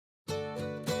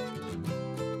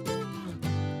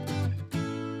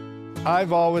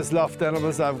I've always loved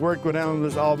animals. I've worked with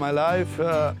animals all my life.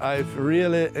 I've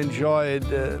really enjoyed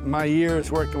my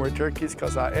years working with turkeys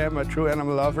because I am a true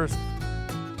animal lover.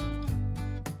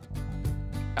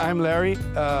 I'm Larry,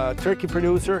 a turkey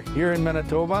producer here in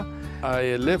Manitoba.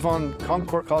 I live on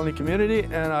Concord Colony Community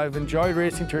and I've enjoyed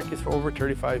raising turkeys for over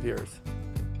 35 years.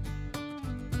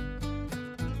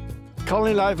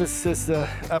 Colony life is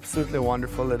absolutely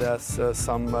wonderful. It has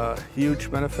some huge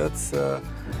benefits.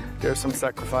 There's some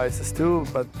sacrifices too,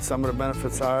 but some of the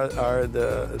benefits are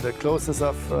the closeness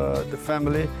of the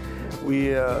family.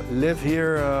 We live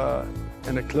here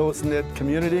in a close-knit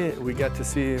community. We get to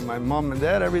see my mom and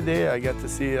dad every day. I get to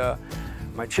see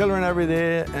my children every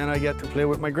day, and I get to play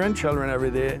with my grandchildren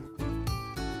every day.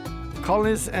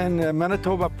 Colonies in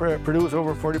Manitoba produce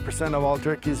over 40% of all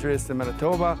turkeys raised in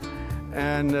Manitoba,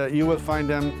 and you will find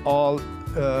them all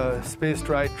spaced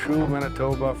right through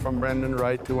Manitoba, from Brendan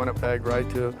right to Winnipeg, right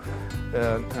to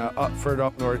further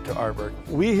up north to Arborg.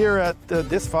 We here at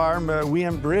this farm, we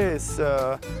embrace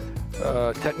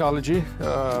technology.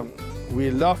 We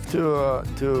love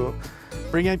to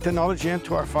bring in technology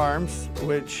into our farms,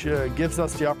 which gives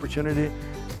us the opportunity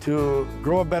to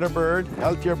grow a better bird,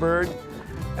 healthier bird,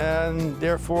 and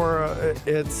therefore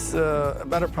it's a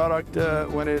better product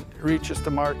when it reaches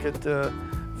the market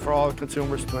for all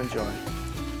consumers to enjoy.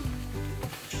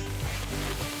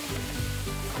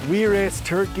 We raise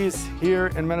turkeys here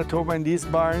in Manitoba in these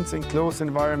barns in close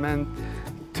environment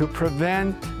to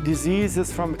prevent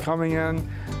diseases from coming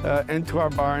into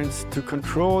our barns, to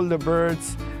control the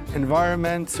birds'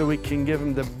 environment so we can give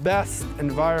them the best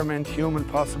environment human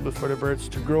possible for the birds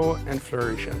to grow and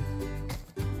flourish in.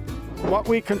 What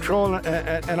we control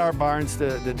in our barns,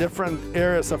 the different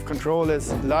areas of control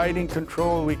is lighting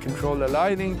control. We control the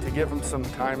lighting to give them some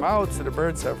time out so the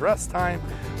birds have rest time.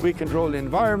 We control the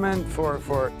environment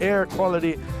for air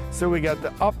quality so we get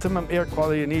the optimum air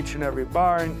quality in each and every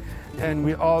barn. And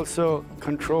we also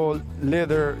control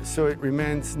litter so it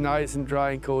remains nice and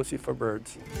dry and cozy for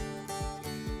birds.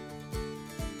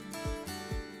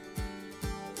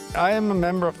 I am a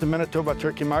member of the Manitoba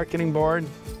Turkey Marketing Board.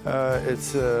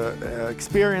 It's an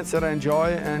experience that I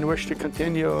enjoy and wish to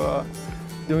continue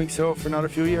doing so for another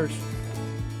few years.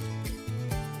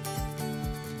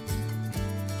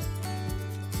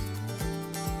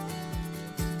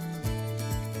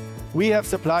 We have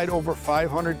supplied over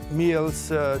 500 meals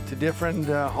to different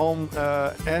home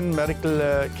and medical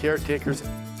caretakers.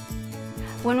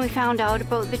 When we found out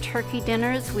about the turkey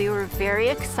dinners, we were very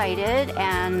excited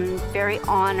and very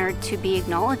honored to be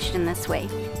acknowledged in this way.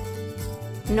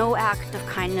 No act of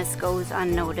kindness goes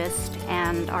unnoticed,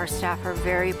 and our staff are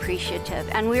very appreciative.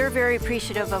 And we are very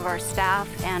appreciative of our staff,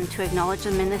 and to acknowledge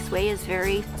them in this way is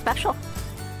very special.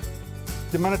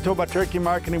 The Manitoba Turkey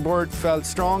Marketing Board felt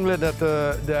strongly that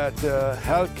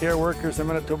healthcare workers in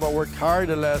Manitoba worked hard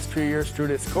the last 3 years through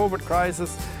this COVID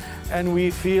crisis, and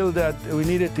we feel that we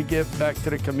needed to give back to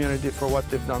the community for what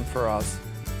they've done for us.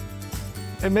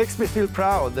 It makes me feel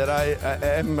proud that I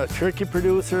am a turkey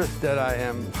producer, that I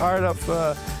am part of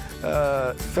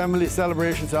family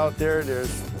celebrations out there.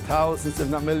 There's thousands, if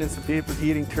not millions of people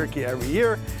eating turkey every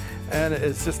year, and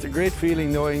it's just a great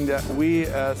feeling knowing that we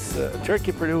as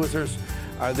turkey producers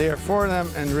are there for them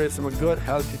and raise them a good,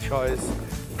 healthy choice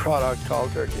product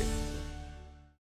called turkey.